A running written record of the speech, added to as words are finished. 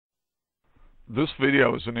This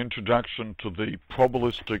video is an introduction to the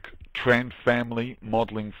Probabilistic Trend Family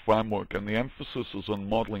modeling framework, and the emphasis is on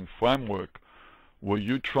modeling framework, where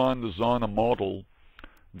you try and design a model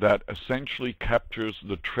that essentially captures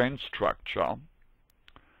the trend structure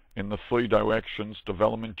in the three directions: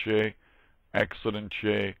 development year, accident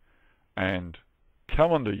year, and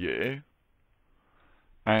calendar year,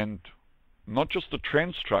 and not just the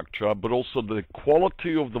trend structure, but also the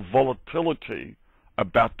quality of the volatility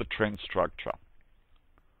about the trend structure.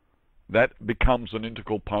 That becomes an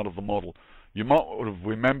integral part of the model. You might have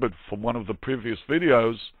remembered from one of the previous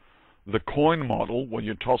videos, the coin model, when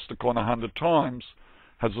you toss the coin 100 times,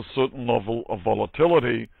 has a certain level of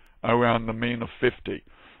volatility around the mean of 50.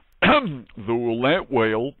 The roulette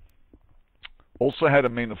wheel also had a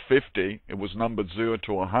mean of 50. It was numbered 0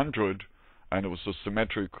 to 100, and it was a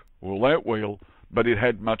symmetric roulette wheel, but it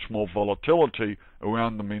had much more volatility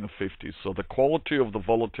around the mean of 50. So the quality of the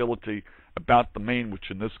volatility about the mean, which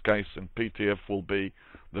in this case in PTF will be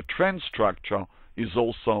the trend structure, is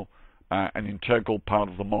also an integral part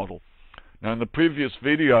of the model. Now, in the previous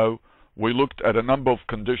video, we looked at a number of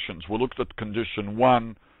conditions. We looked at condition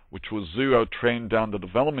 1, which was zero trend down the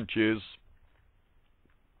development years.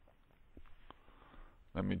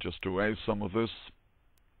 Let me just erase some of this.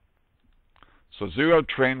 So zero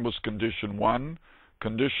trend was condition 1,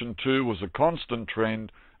 condition 2 was a constant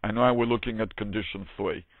trend, and now we're looking at condition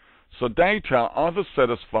 3. So data either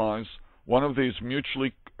satisfies one of these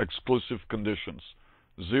mutually exclusive conditions: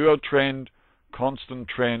 zero trend, constant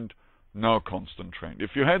trend, no constant trend.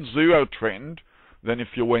 If you had zero trend, then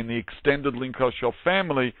if you were in the extended Lincoln-Shaw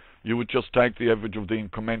family, you would just take the average of the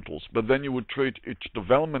incrementals, but then you would treat each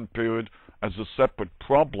development period as a separate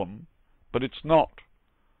problem, but it's not.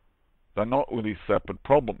 They're not really separate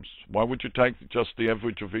problems. Why would you take just the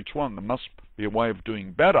average of each one? There must be a way of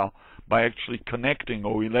doing better by actually connecting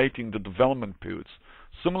or relating the development periods.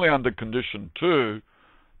 Similarly, under condition 2,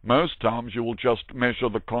 most times you will just measure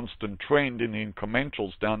the constant trend in the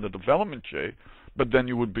incrementals down the development year, but then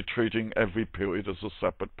you would be treating every period as a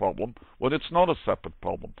separate problem. Well, it's not a separate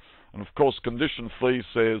problem. And of course, condition 3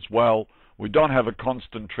 says, well, we don't have a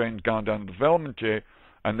constant trend going down the development year,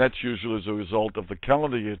 and that's usually as a result of the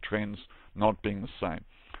calendar year trends not being the same.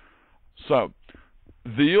 So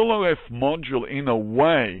the ELRF module, in a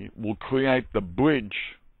way, will create the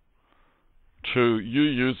bridge to you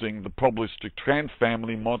using the Probabilistic Trend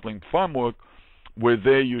Family modeling framework, where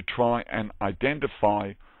there you try and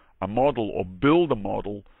identify a model or build a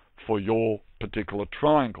model for your particular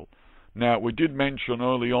triangle. Now, we did mention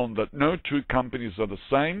early on that no two companies are the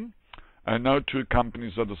same, and no two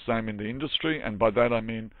companies are the same in the industry, and by that I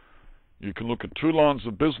mean you can look at two lines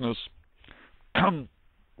of business, perhaps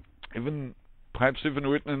even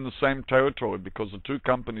written in the same territory, because the two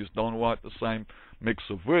companies don't write the same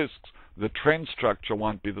mix of risks. The trend structure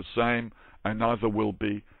won't be the same, and neither will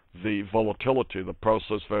be the volatility, the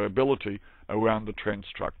process variability around the trend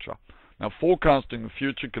structure. Now, forecasting the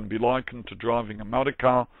future can be likened to driving a motor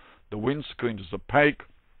car. The windscreen is opaque.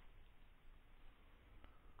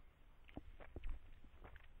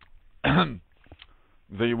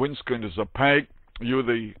 The windscreen is opaque. You're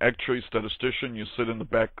the actuary statistician. You sit in the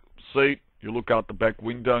back seat. You look out the back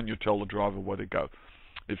window and you tell the driver where to go.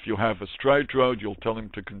 If you have a straight road, you'll tell him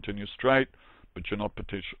to continue straight, but you're not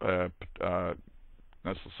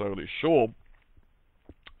necessarily sure.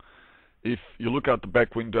 If you look out the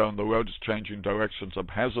back window and the road is changing directions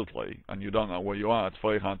haphazardly and you don't know where you are, it's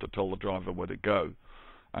very hard to tell the driver where to go.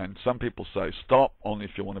 And some people say stop only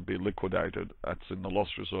if you want to be liquidated. That's in the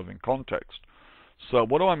loss reserving context. So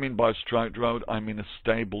what do I mean by straight road? I mean a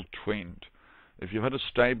stable trend. If you had a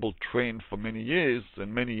stable trend for many years,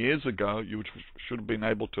 then many years ago, you should have been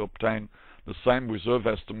able to obtain the same reserve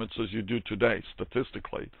estimates as you do today,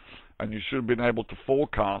 statistically. And you should have been able to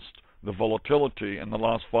forecast the volatility in the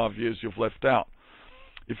last 5 years you've left out.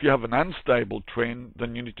 If you have an unstable trend,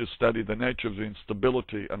 then you need to study the nature of the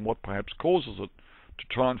instability and what perhaps causes it, to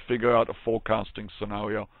try and figure out a forecasting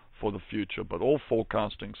scenario for the future. But all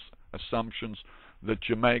forecasting assumptions that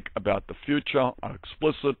you make about the future are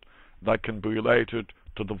explicit. They can be related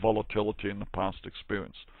to the volatility in the past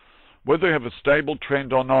experience. Whether you have a stable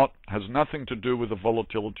trend or not has nothing to do with the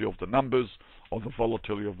volatility of the numbers or the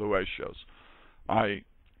volatility of the ratios. A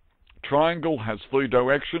triangle has three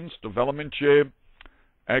directions: development year,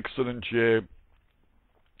 accident year,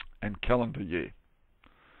 and calendar year.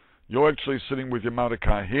 You're actually sitting with your motor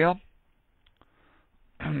car here.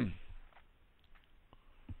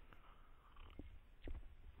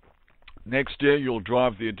 Next year, you'll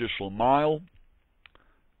drive the additional mile,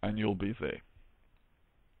 and you'll be there.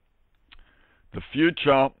 The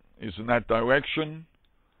future is in that direction,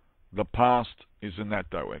 the past is in that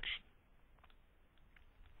direction.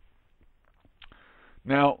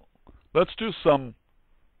 Now, let's do some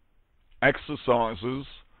exercises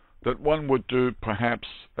that one would do perhaps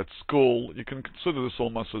at school. You can consider this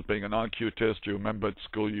almost as being an IQ test. You remember at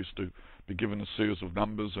school you used to be given a series of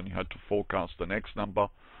numbers and you had to forecast the next number,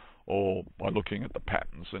 or by looking at the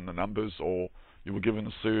patterns in the numbers, or you were given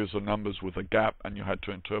a series of numbers with a gap and you had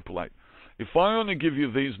to interpolate. If I only give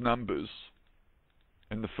you these numbers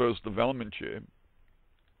in the first development year,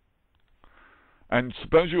 and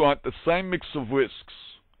suppose you write the same mix of risks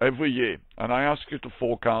every year, and I ask you to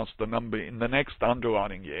forecast the number in the next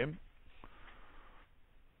underwriting year,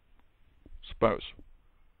 suppose,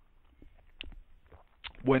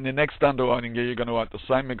 when the next underwriting year you're going to write the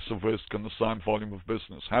same mix of risk and the same volume of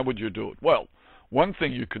business, how would you do it? Well, one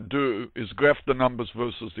thing you can do is graph the numbers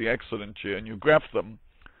versus the accident year, and you graph them,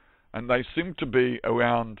 and they seem to be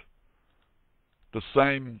around the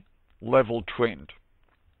same level trend.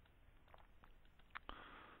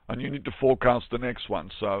 And you need to forecast the next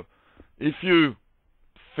one. So if you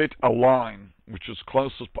fit a line which is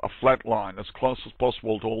close as a flat line, as close as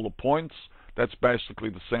possible to all the points, that's basically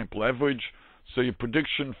the sample average. So your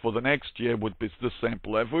prediction for the next year would be this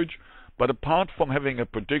sample average. But apart from having a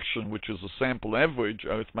prediction which is a sample average,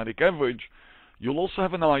 arithmetic average, you'll also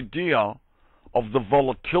have an idea of the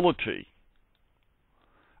volatility.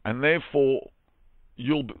 And therefore,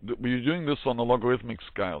 you're doing this on a logarithmic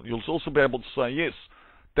scale. You'll also be able to say, yes,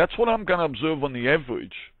 that's what I'm going to observe on the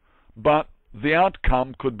average, but the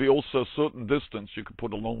outcome could be also a certain distance. You could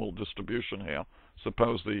put a normal distribution here.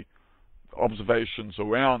 Suppose the observations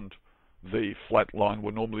around the flat line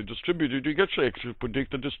were normally distributed. You get to actually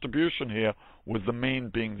predict a distribution here with the mean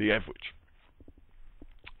being the average.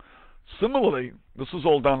 Similarly, this is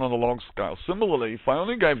all done on a log scale. Similarly, if I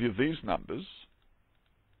only gave you these numbers,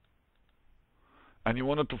 and you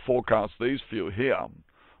wanted to forecast these for you here,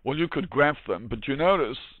 well, you could graph them, but you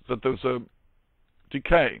notice that there's a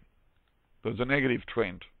decay. There's a negative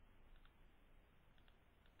trend.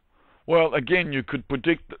 Well, again, you could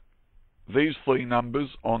predict these three numbers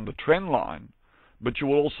on the trend line, but you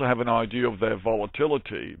will also have an idea of their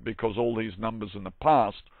volatility because all these numbers in the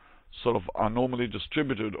past sort of are normally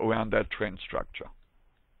distributed around that trend structure.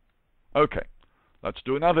 Okay, let's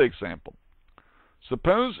do another example.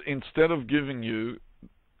 Suppose instead of giving you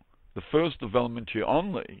the first development year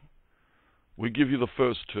only, we give you the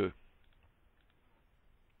first two.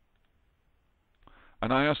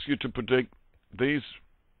 And I ask you to predict these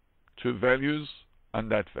two values and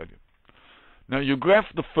that value. Now you graph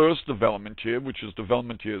the first development year, which is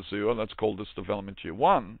development year 0. Let's call this development year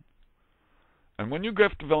 1. And when you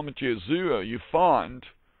graph development year 0, you find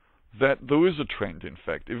that there is a trend, in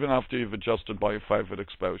fact, even after you've adjusted by your favorite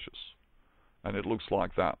exposures. And it looks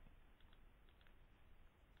like that.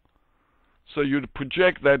 So you'd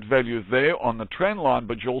project that value there on the trend line,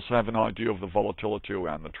 but you also have an idea of the volatility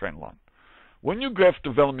around the trend line. When you graph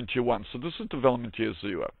development year 1, so this is development year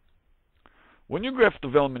 0. When you graph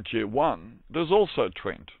development year 1, there's also a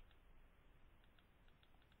trend.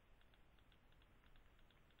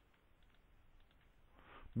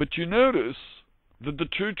 But you notice that the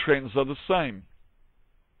two trends are the same.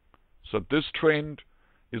 So this trend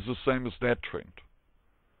is the same as that trend.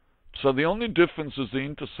 So the only difference is the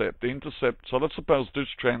intercept. The intercept, so let's suppose this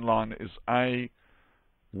trend line is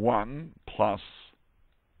A1 plus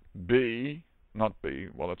B, not B,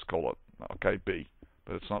 well let's call it, okay, B,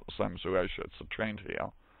 but it's not the same as the ratio, it's a trend here.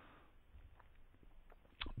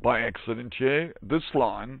 By accident year, this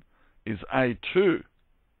line is A2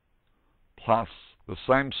 plus the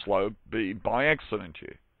same slope, B, by accident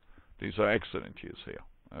year. These are accident years here,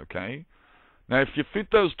 okay? Now, if you fit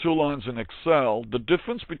those two lines in Excel, the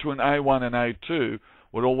difference between A1 and A2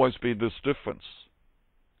 would always be this difference.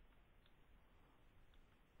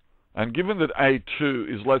 And given that A2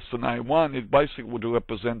 is less than A1, it basically would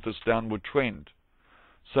represent this downward trend.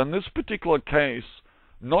 So in this particular case,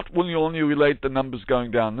 not will you only relate the numbers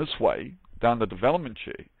going down this way, down the development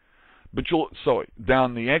year, but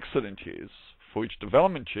down the accident years for each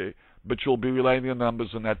development year, but you'll be relating the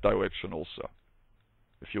numbers in that direction also,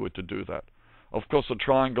 if you were to do that. Of course, a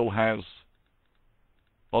triangle has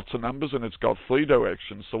lots of numbers and it's got three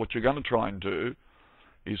directions, so what you're going to try and do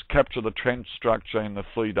is capture the trend structure in the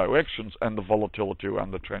three directions and the volatility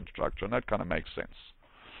around the trend structure, and that kind of makes sense.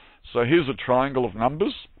 So here's a triangle of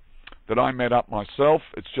numbers that I made up myself.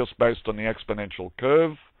 It's just based on the exponential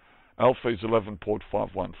curve. Alpha is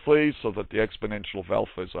 11.513, so that the exponential of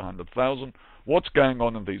alpha is 100,000. What's going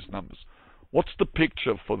on in these numbers? What's the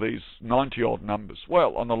picture for these 90-odd numbers?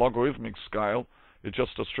 Well, on the logarithmic scale, it's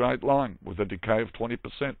just a straight line with a decay of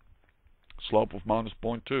 20%, slope of minus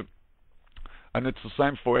 0.2. And it's the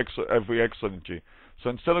same for every accident year. So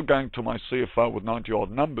instead of going to my CFO with 90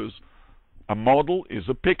 odd numbers, a model is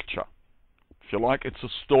a picture. If you like, it's a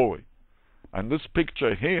story. And this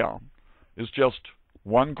picture here is just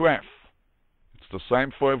one graph. It's the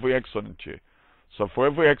same for every accident year. So for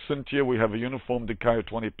every accident year, we have a uniform decay of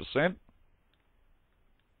 20%.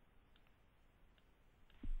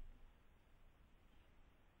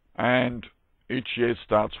 And each year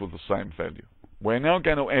starts with the same value. We're now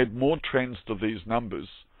going to add more trends to these numbers.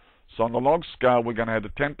 So on the log scale, we're going to add a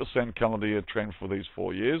 10% calendar year trend for these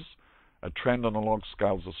 4 years. A trend on the log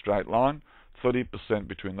scale is a straight line, 30%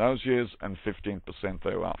 between those years and 15%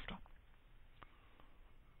 thereafter.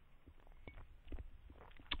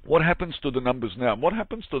 What happens to the numbers now? What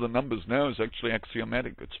happens to the numbers now is actually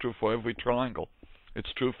axiomatic. It's true for every triangle.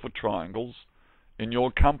 It's true for triangles in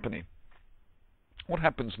your company. What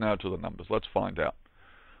happens now to the numbers? Let's find out.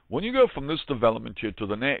 When you go from this development year to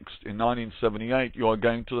the next, in 1978, you are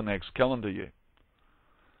going to the next calendar year.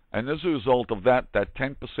 And as a result of that, that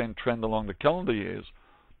 10% trend along the calendar years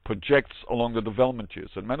projects along the development years.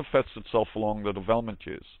 It manifests itself along the development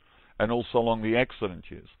years and also along the accident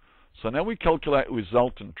years. So now we calculate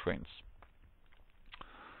resultant trends.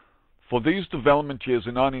 For these development years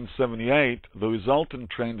in 1978, the resultant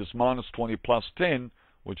trend is minus 20 plus 10,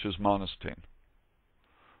 which is minus 10.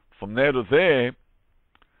 From there to there,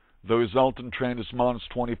 the resultant trend is minus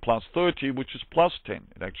 20 plus 30, which is plus 10.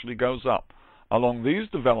 It actually goes up. Along these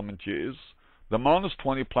development years, the minus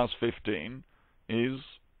 20 plus 15 is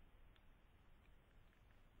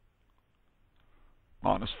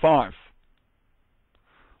minus 5.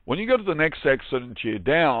 When you go to the next accident year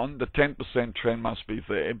down, the 10% trend must be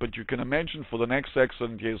there, but you can imagine for the next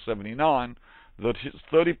accident year 79, that his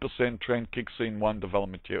 30% trend kicks in one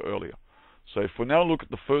development year earlier. So if we now look at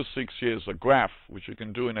the first 6 years, a graph, which you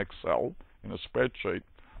can do in Excel, in a spreadsheet,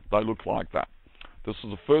 they look like that. This is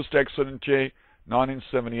the first accident year,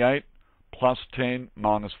 1978, plus 10,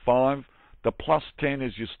 minus 5. The plus 10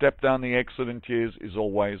 as you step down the accident years is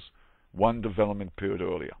always one development period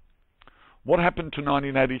earlier. What happened to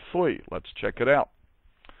 1983? Let's check it out.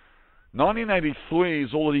 1983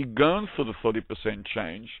 is already gone through the 30%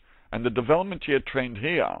 change, and the development year trend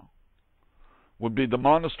here would be the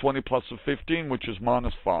minus 20 plus the 15, which is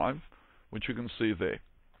minus 5, which you can see there.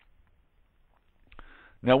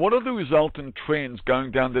 Now, what are the resultant trends going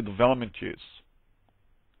down the development years?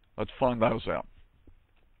 Let's find those out,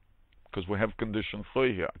 because we have condition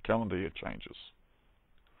 3 here, calendar year changes.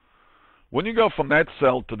 When you go from that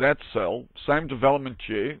cell to that cell, same development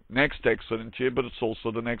year, next accident year, but it's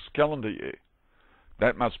also the next calendar year.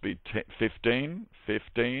 That must be 15,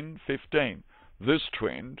 15, 15. This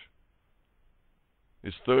trend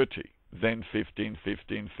is 30, then 15,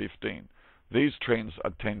 15, 15. These trends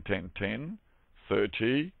are 10, 10, 10,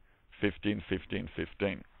 30, 15, 15,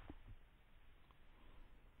 15.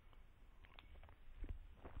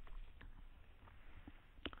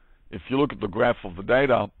 If you look at the graph of the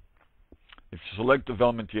data, if you select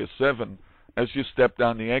development year 7, as you step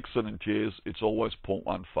down the accident years, it's always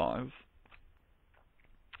 0.15.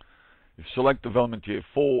 If you select development year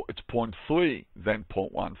 4, it's 0.3, then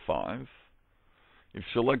 0.15. If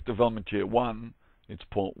you select development year 1, it's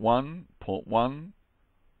 0.1, 0.1,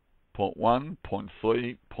 0.1,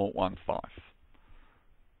 0.3, 0.15.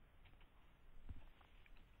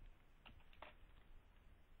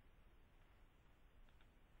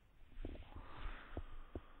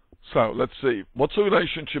 So let's see, what's the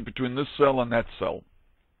relationship between this cell and that cell?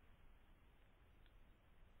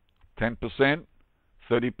 10%,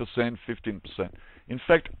 30%, 15%. In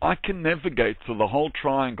fact, I can navigate through the whole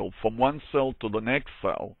triangle from one cell to the next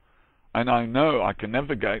cell, and I know I can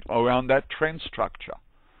navigate around that trend structure.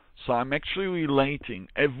 So I'm actually relating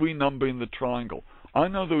every number in the triangle. I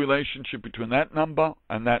know the relationship between that number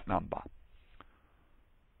and that number.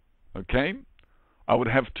 Okay? I would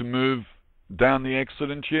have to move down the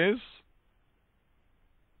accident years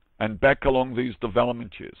and back along these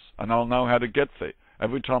development years, and I'll know how to get there.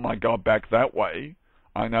 Every time I go back that way,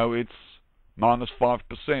 I know it's minus 5%.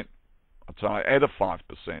 So I add a 5%.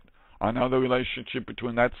 I know the relationship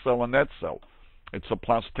between that cell and that cell. It's a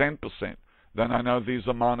plus 10%. Then I know these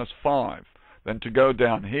are minus 5. Then to go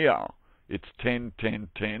down here, it's 10, 10,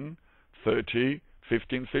 10, 30,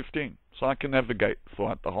 15, 15. So I can navigate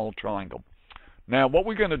throughout the whole triangle. Now, what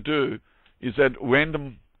we're going to do is add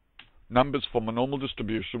random numbers from a normal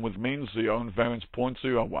distribution with mean 0 and variance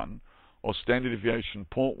 0.01 or standard deviation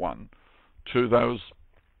 0.1 to those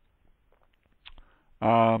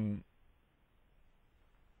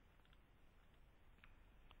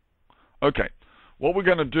okay, what we're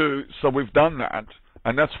going to do, so we've done that,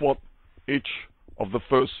 and that's what each of the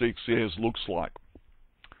first 6 years looks like.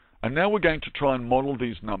 And now we're going to try and model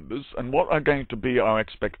these numbers, and what are going to be our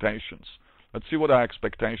expectations. Let's see what our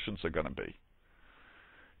expectations are going to be.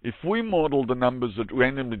 If we model the numbers that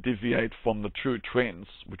randomly deviate from the true trends,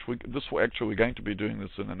 which we're going to be doing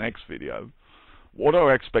this in the next video, what are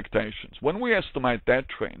our expectations? When we estimate that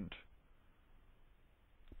trend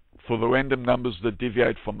for the random numbers that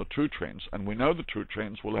deviate from the true trends, and we know the true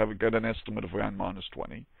trends, we'll get an estimate of around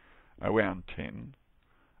 -20, around 10,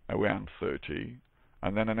 around 30,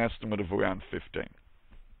 and then an estimate of around 15.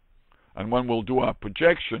 And when we'll do our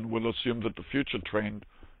projection, we'll assume that the future trend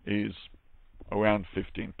is around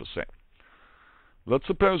 15%. Let's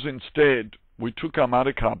suppose instead we took our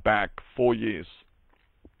Monte Carlo back 4 years.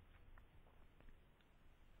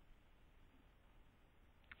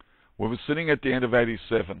 We were sitting at the end of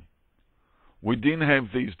 87. We didn't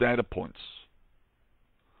have these data points.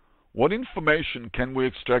 What information can we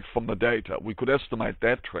extract from the data? We could estimate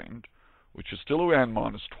that trend, which is still around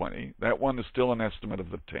 -20. That one is still an estimate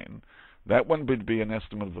of the 10. That one would be an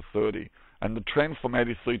estimate of the 30. And the trend from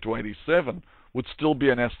 83 to 87 would still be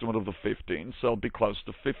an estimate of the 15, so it'll be close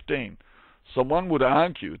to 15. So one would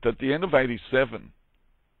argue that at the end of 87,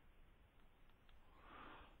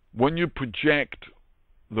 when you project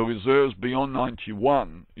the reserves beyond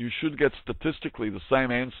 91, you should get statistically the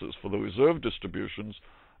same answers for the reserve distributions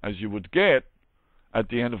as you would get at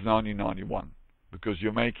the end of 1991, because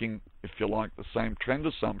you're making, if you like, the same trend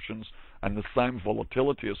assumptions and the same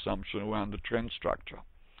volatility assumption around the trend structure.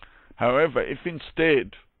 However, if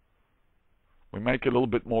instead we make it a little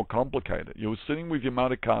bit more complicated, you were sitting with your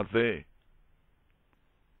Monte Carlo there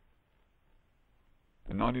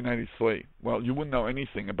in 1983, well, you wouldn't know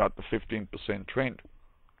anything about the 15% trend.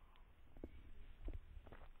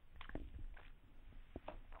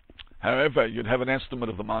 However, you'd have an estimate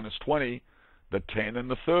of the -20, the 10, and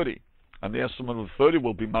the 30. And the estimate of the 30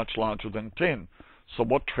 will be much larger than 10. So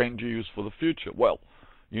what trend do you use for the future? Well,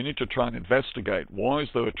 you need to try and investigate, why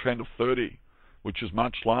is there a trend of 30 which is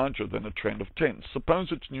much larger than a trend of 10?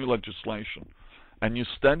 Suppose it's new legislation, and you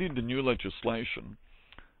studied the new legislation,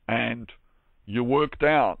 and you worked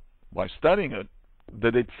out, by studying it,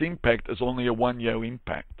 that its impact is only a 1-year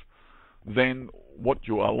impact. Then what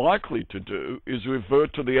you are likely to do is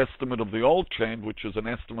revert to the estimate of the old trend, which is an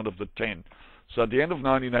estimate of the 10. So at the end of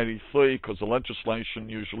 1983, because the legislation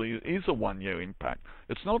usually is a 1-year impact,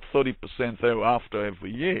 it's not 30% thereafter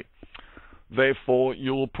every year. Therefore,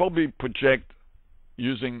 you will probably project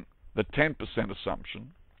using the 10%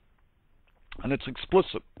 assumption, and it's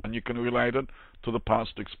explicit, and you can relate it to the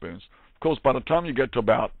past experience. Of course, by the time you get to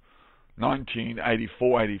about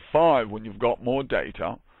 1984, 85, when you've got more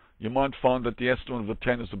data, you might find that the estimate of the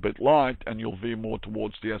 10 is a bit light, and you'll veer more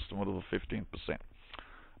towards the estimate of the 15%.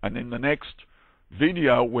 And in the next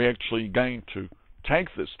video, we're actually going to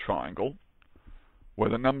take this triangle, where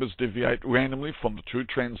the numbers deviate randomly from the true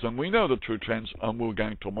trends, and we know the true trends, and we're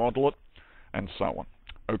going to model it, and so on.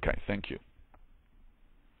 Okay, thank you.